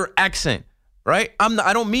 your accent, right?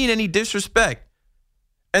 I don't mean any disrespect.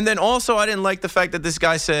 And then also, I didn't like the fact that this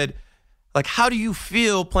guy said, like, how do you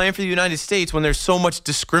feel playing for the United States when there's so much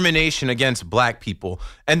discrimination against black people?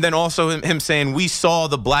 And then also him saying, we saw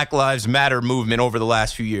the Black Lives Matter movement over the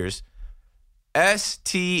last few years.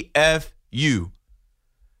 STFU.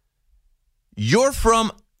 You're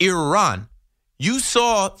from Iran. You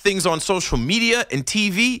saw things on social media and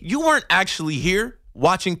TV. You weren't actually here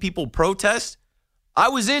watching people protest. I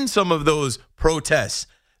was in some of those protests.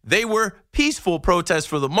 They were peaceful protests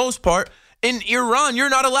for the most part. In Iran, you're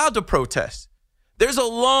not allowed to protest. There's a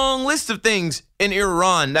long list of things in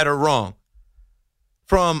Iran that are wrong.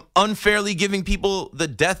 From unfairly giving people the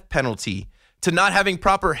death penalty to not having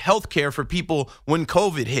proper health care for people when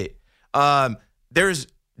COVID hit. There's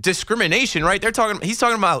discrimination, right? He's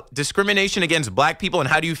talking about discrimination against black people, and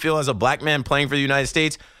how do you feel as a black man playing for the United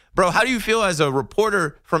States? Bro, how do you feel as a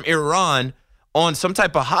reporter from Iran on some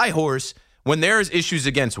type of high horse when there's issues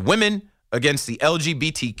against women, against the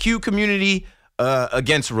LGBTQ community,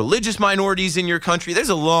 against religious minorities in your country? There's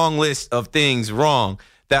a long list of things wrong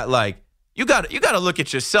that, like, you got to look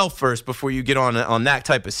at yourself first before you get on that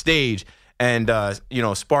type of stage and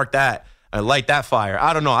spark that, light that fire.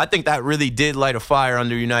 I don't know. I think that really did light a fire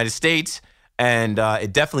under the United States, and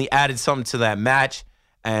it definitely added something to that match.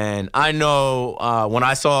 And I know when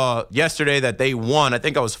I saw yesterday that they won, I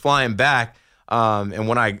think I was flying back, and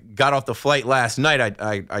when I got off the flight last night,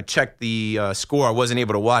 I checked the score. I wasn't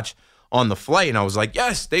able to watch on the flight, and I was like,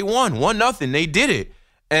 yes, they won, 1-0. They did it.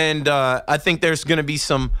 And I think there's going to be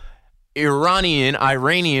some Iranian,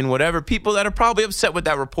 whatever, people that are probably upset with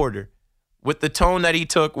that reporter, with the tone that he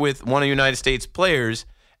took with one of the United States players,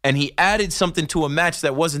 and he added something to a match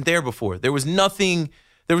that wasn't there before. There was nothing,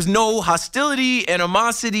 there was no hostility,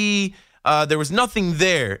 animosity, there was nothing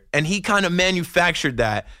there, and he kind of manufactured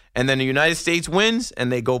that. And then the United States wins,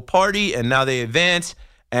 and they go party, and now they advance,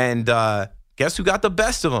 and guess who got the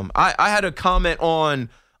best of them? I had a comment on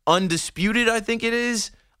Undisputed, I think it is,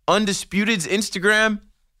 Undisputed's Instagram,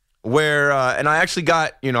 where, and I actually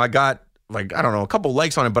got, I got like, I don't know, a couple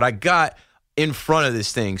likes on it, but I got in front of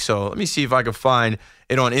this thing. So let me see if I can find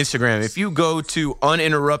it on Instagram. If you go to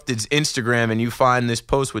Uninterrupted's Instagram and you find this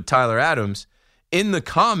post with Tyler Adams, in the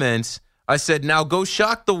comments, I said, now go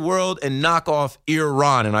shock the world and knock off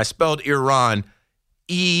Iran. And I spelled Iran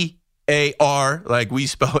E-A-R, like we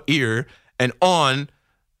spell ear, and on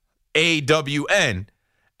A-W-N.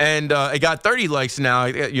 And it got 30 likes now.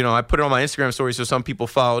 I put it on my Instagram story, so some people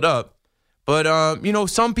followed up. But,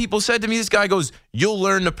 some people said to me, this guy goes, you'll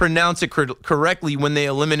learn to pronounce it correctly when they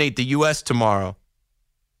eliminate the U.S. tomorrow.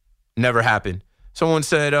 Never happened. Someone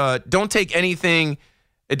said, don't take anything.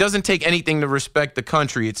 It doesn't take anything to respect the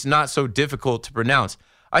country. It's not so difficult to pronounce.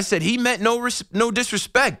 I said, he meant no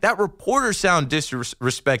disrespect. That reporter sound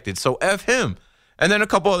disrespected, so F him. And then a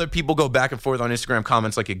couple other people go back and forth on Instagram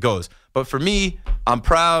comments like it goes. But for me, I'm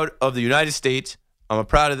proud of the United States. I'm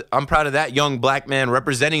proud of that young black man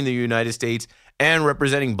representing the United States and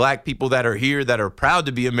representing black people that are here that are proud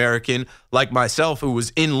to be American, like myself, who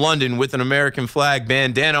was in London with an American flag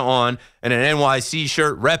bandana on and an NYC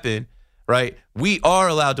shirt repping, right? We are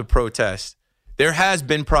allowed to protest. There has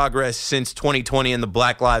been progress since 2020 in the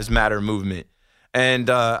Black Lives Matter movement. And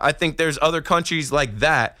I think there's other countries like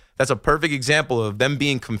that. That's a perfect example of them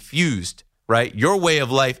being confused, right? Your way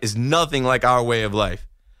of life is nothing like our way of life.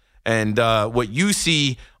 And what you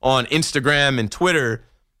see on Instagram and Twitter,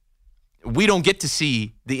 we don't get to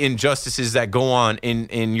see the injustices that go on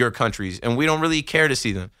in your countries, and we don't really care to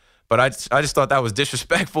see them. But I just thought that was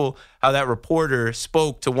disrespectful how that reporter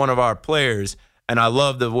spoke to one of our players, and I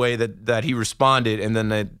love the way that he responded, and then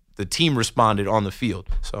the team responded on the field.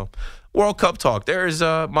 So World Cup talk. There's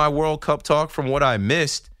my World Cup talk from what I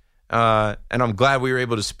missed, and I'm glad we were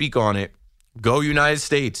able to speak on it. Go United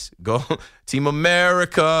States. Go Team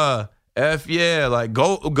America. F yeah. Like,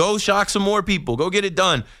 go shock some more people. Go get it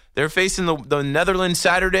done. They're facing the Netherlands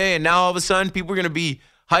Saturday, and now all of a sudden people are going to be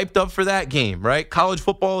hyped up for that game, right? College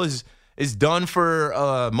football is done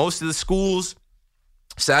for most of the schools.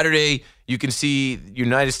 Saturday, you can see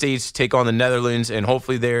United States take on the Netherlands, and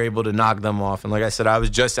hopefully they're able to knock them off. And like I said, I was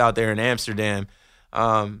just out there in Amsterdam.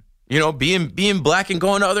 Being black and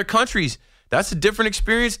going to other countries, that's a different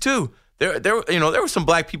experience too. There were some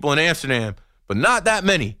black people in Amsterdam, but not that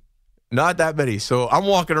many. Not that many. So I'm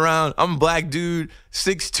walking around. I'm a black dude,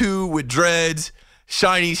 6'2", with dreads,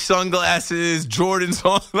 shiny sunglasses, Jordans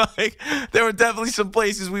on. Like, there were definitely some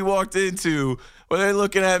places we walked into where they're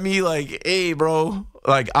looking at me like, hey, bro.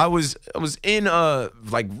 Like, I was in a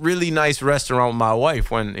really nice restaurant with my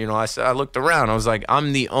wife when, I looked around. I was like,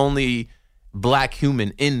 I'm the only black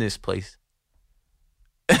human in this place.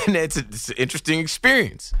 And it's an interesting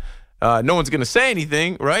experience. No one's gonna say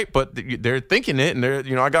anything, right? But they're thinking it,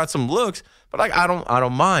 and I got some looks, but I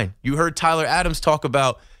don't mind. You heard Tyler Adams talk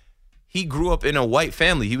about he grew up in a white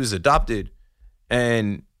family. He was adopted,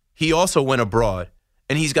 and he also went abroad,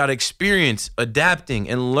 and he's got experience adapting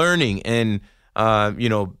and learning and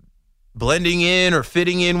blending in or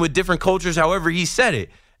fitting in with different cultures. However he said it,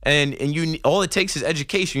 and all it takes is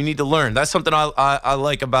education. You need to learn. That's something I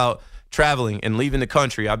like about traveling and leaving the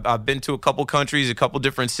country. I've been to a couple countries, a couple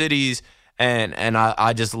different cities, and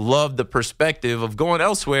I just love the perspective of going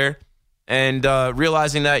elsewhere and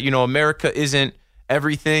realizing that, America isn't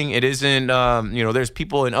everything. It isn't, there's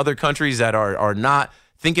people in other countries that are not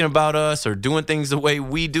thinking about us or doing things the way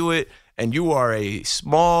we do it, and you are a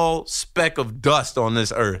small speck of dust on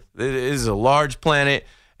this earth. It is a large planet,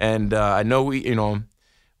 and I know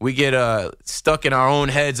we get stuck in our own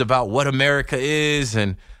heads about what America is,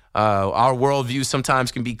 and our worldview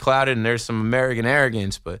sometimes can be clouded, and there's some American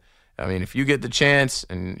arrogance. But I mean, if you get the chance,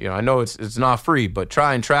 and I know it's not free, but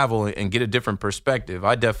try and travel and get a different perspective.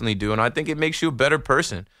 I definitely do, and I think it makes you a better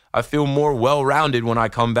person. I feel more well-rounded when I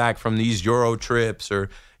come back from these Euro trips, or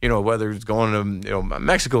whether it's going to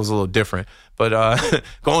Mexico's a little different, but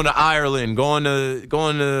going to Ireland, going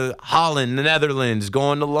to Holland, the Netherlands,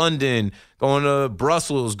 going to London, going to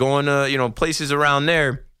Brussels, going to places around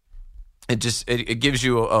there. It gives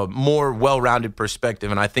you a more well-rounded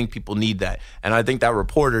perspective, and I think people need that. And I think that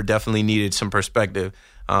reporter definitely needed some perspective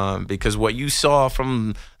because what you saw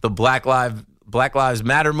from the Black Lives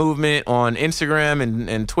Matter movement on Instagram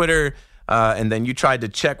and Twitter, and then you tried to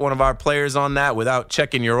check one of our players on that without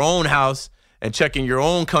checking your own house and checking your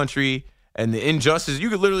own country and the injustice. You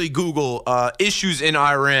could literally Google issues in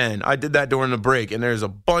Iran. I did that during the break, and there's a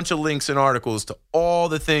bunch of links and articles to all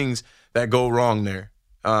the things that go wrong there.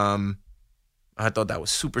 I thought that was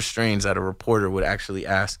super strange that a reporter would actually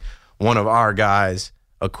ask one of our guys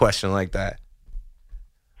a question like that.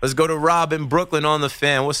 Let's go to Rob in Brooklyn on the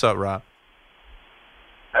Fan. What's up, Rob?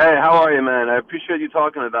 Hey, how are you, man? I appreciate you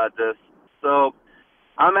talking about this. So,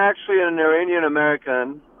 I'm actually an Iranian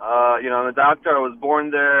American. I'm a doctor. I was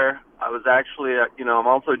born there. I was actually, I'm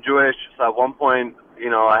also Jewish. So at one point,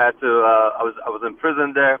 I had to. I was in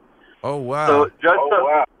prison there. Oh wow. So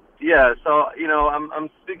yeah. So I'm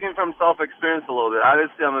speaking from self-experience a little bit.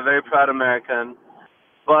 Obviously, I'm a very proud American,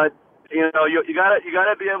 but you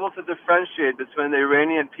gotta be able to differentiate between the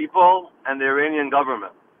Iranian people and the Iranian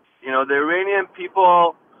government. The Iranian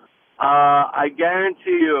people, I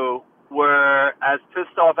guarantee you, were as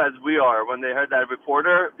pissed off as we are when they heard that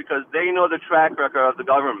reporter, because they know the track record of the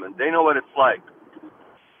government. They know what it's like.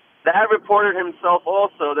 That reporter himself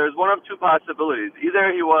also, there's one of two possibilities.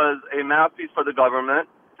 Either he was a mouthpiece for the government,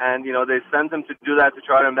 and, they sent him to do that to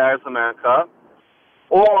try to embarrass America,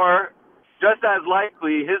 or, just as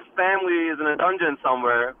likely, his family is in a dungeon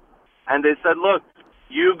somewhere, and they said, look,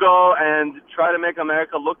 you go and try to make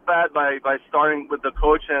America look bad by starting with the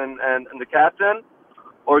coach and the captain,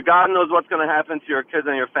 or God knows what's going to happen to your kids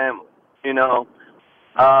and your family.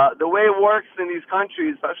 The way it works in these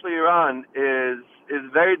countries, especially Iran, is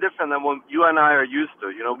very different than what you and I are used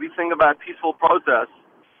to. We think about peaceful protests.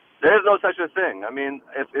 There is no such a thing. I mean,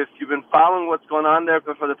 if you've been following what's going on there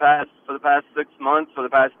for the past 6 months, for the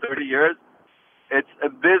past 30 years, it's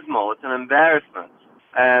abysmal. It's an embarrassment.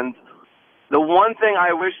 And the one thing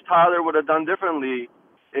I wish Tyler would have done differently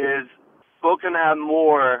is spoken out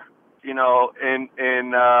more, in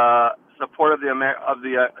support of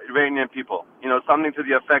the Iranian people. Something to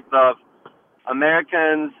the effect of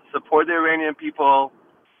Americans support the Iranian people.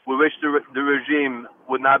 We wish the regime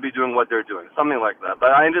would not be doing what they're doing. Something like that. But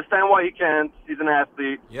I understand why he can't. He's an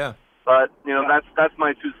athlete. Yeah. But, that's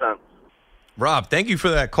my 2 cents. Rob, thank you for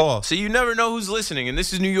that call. See, you never know who's listening. And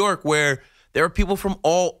this is New York, where there are people from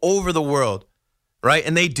all over the world, right?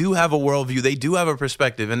 And they do have a worldview. They do have a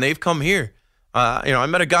perspective. And they've come here. I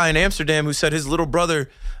met a guy in Amsterdam who said his little brother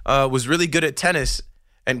was really good at tennis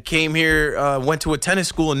and came here, went to a tennis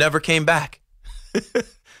school and never came back.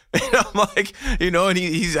 And I'm like, and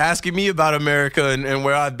he's asking me about America and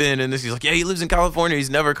where I've been. And he's like, yeah, he lives in California. He's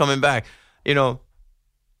never coming back.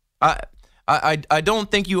 I don't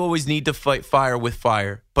think you always need to fight fire with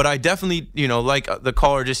fire. But I definitely, like the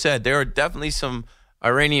caller just said, there are definitely some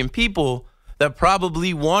Iranian people that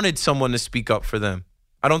probably wanted someone to speak up for them.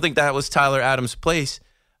 I don't think that was Tyler Adams' place.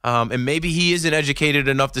 And maybe he isn't educated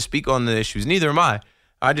enough to speak on the issues. Neither am I.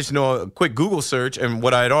 I just know a quick Google search and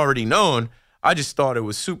what I had already known. I just thought it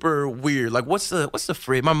was super weird. Like, what's the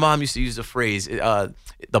phrase? My mom used to use the phrase,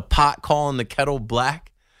 the pot calling the kettle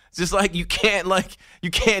black. It's just like you can't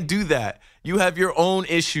do that. You have your own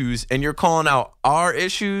issues and you're calling out our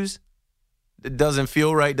issues. It doesn't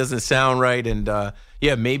feel right, doesn't sound right. And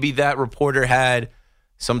maybe that reporter had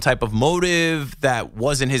some type of motive that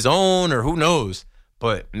wasn't his own, or who knows.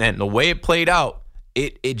 But man, the way it played out,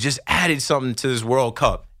 it just added something to this World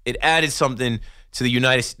Cup. It added something to the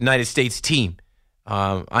United States team.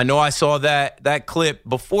 I know I saw that clip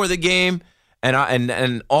before the game,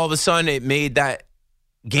 and all of a sudden it made that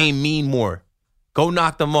game mean more. Go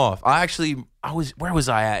knock them off. Where was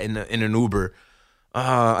I at in an Uber?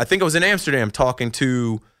 I think I was in Amsterdam talking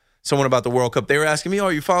to someone about the World Cup. They were asking me, "Oh,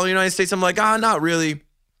 are you following the United States?" I'm like, not really.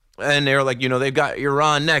 And they were like, they've got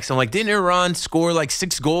Iran next. I'm like, didn't Iran score like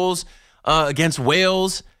 6 goals against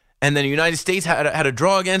Wales? And then the United States had a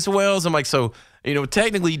draw against Wales. I'm like, so,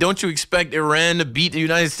 technically, don't you expect Iran to beat the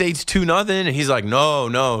United States 2-0? And he's like,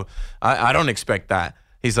 no, I don't expect that.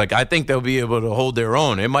 He's like, I think they'll be able to hold their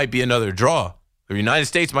own. It might be another draw. The United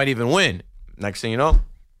States might even win. Next thing you know,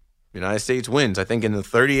 the United States wins. I think in the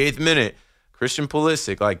 38th minute, Christian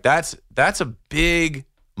Pulisic. Like, that's a big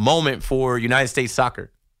moment for United States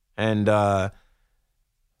soccer. And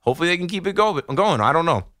hopefully they can keep it going. I don't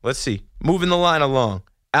know. Let's see. Moving the line along.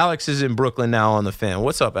 Alex is in Brooklyn now on the Fan.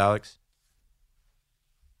 What's up, Alex?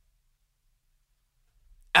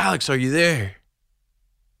 Alex, are you there?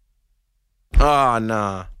 Oh,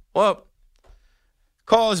 nah. Well,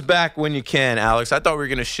 call us back when you can, Alex. I thought we were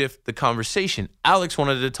going to shift the conversation. Alex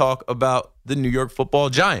wanted to talk about the New York Football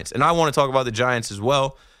Giants, and I want to talk about the Giants as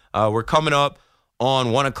well. We're coming up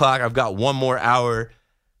on 1 o'clock. I've got one more hour.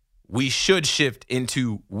 We should shift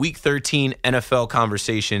into Week 13 NFL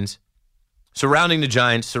conversations surrounding the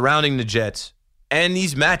Giants, surrounding the Jets, and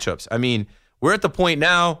these matchups. I mean, we're at the point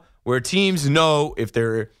now where teams know if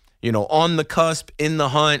they're, on the cusp, in the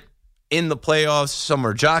hunt, in the playoffs. Some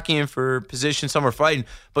are jockeying for position, some are fighting.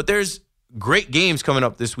 But there's great games coming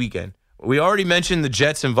up this weekend. We already mentioned the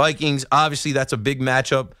Jets and Vikings. Obviously, that's a big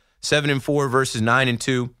matchup, 7-4 versus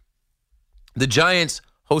 9-2. The Giants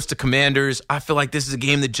host the Commanders. I feel like this is a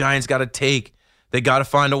game the Giants got to take. They got to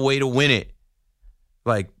find a way to win it.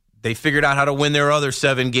 Like, they figured out how to win their other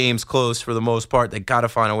 7 games close for the most part. They got to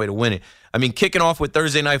find a way to win it. I mean, kicking off with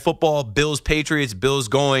Thursday Night Football, Bills-Patriots, Bills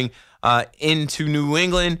going into New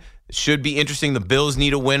England. Should be interesting. The Bills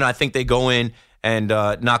need a win. I think they go in and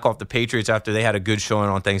knock off the Patriots after they had a good showing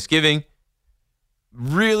on Thanksgiving.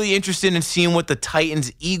 Really interested in seeing what the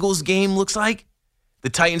Titans-Eagles game looks like. The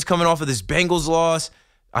Titans coming off of this Bengals loss.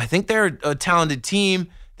 I think they're a talented team.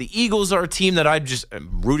 The Eagles are a team that I just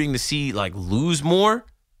am rooting to see like lose more.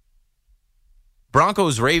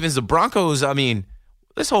 Broncos, Ravens. The Broncos, I mean,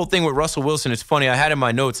 this whole thing with Russell Wilson is funny. I had in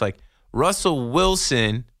my notes, like, Russell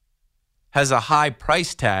Wilson has a high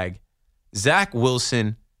price tag. Zach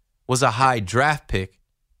Wilson was a high draft pick.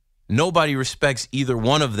 Nobody respects either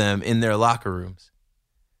one of them in their locker rooms.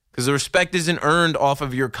 Because the respect isn't earned off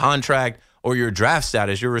of your contract or your draft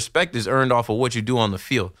status. Your respect is earned off of what you do on the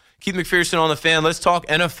field. Keith McPherson on the Fan. Let's talk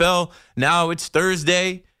NFL. Now it's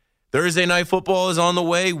Thursday. Thursday Night Football is on the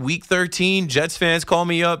way. Week 13. Jets fans call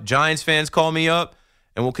me up. Giants fans call me up.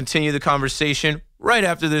 And we'll continue the conversation right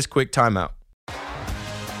after this quick timeout.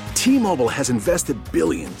 T-Mobile has invested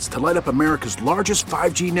billions to light up America's largest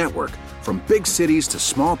 5G network, from big cities to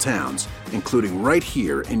small towns, including right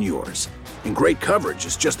here in yours. And great coverage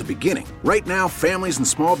is just the beginning. Right now, families and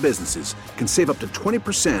small businesses can save up to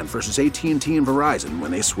 20% versus AT&T and Verizon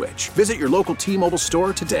when they switch. Visit your local T-Mobile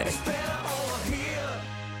store today.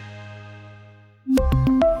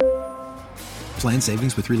 Plan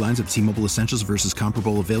savings with 3 lines of T-Mobile Essentials versus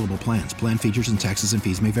comparable available plans. Plan features and taxes and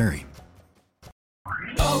fees may vary.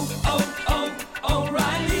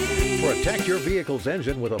 Protect your vehicle's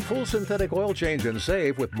engine with a full synthetic oil change and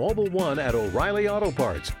save with Mobil 1 at O'Reilly Auto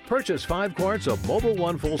Parts. Purchase 5 quarts of Mobil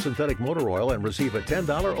 1 full synthetic motor oil and receive a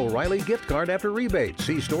 $10 O'Reilly gift card after rebate.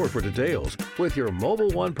 See store for details. With your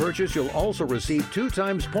Mobil 1 purchase, you'll also receive 2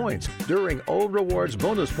 times points during O Rewards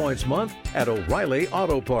Bonus Points Month at O'Reilly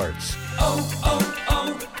Auto Parts.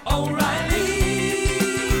 O'Reilly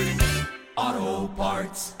Auto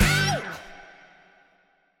Parts.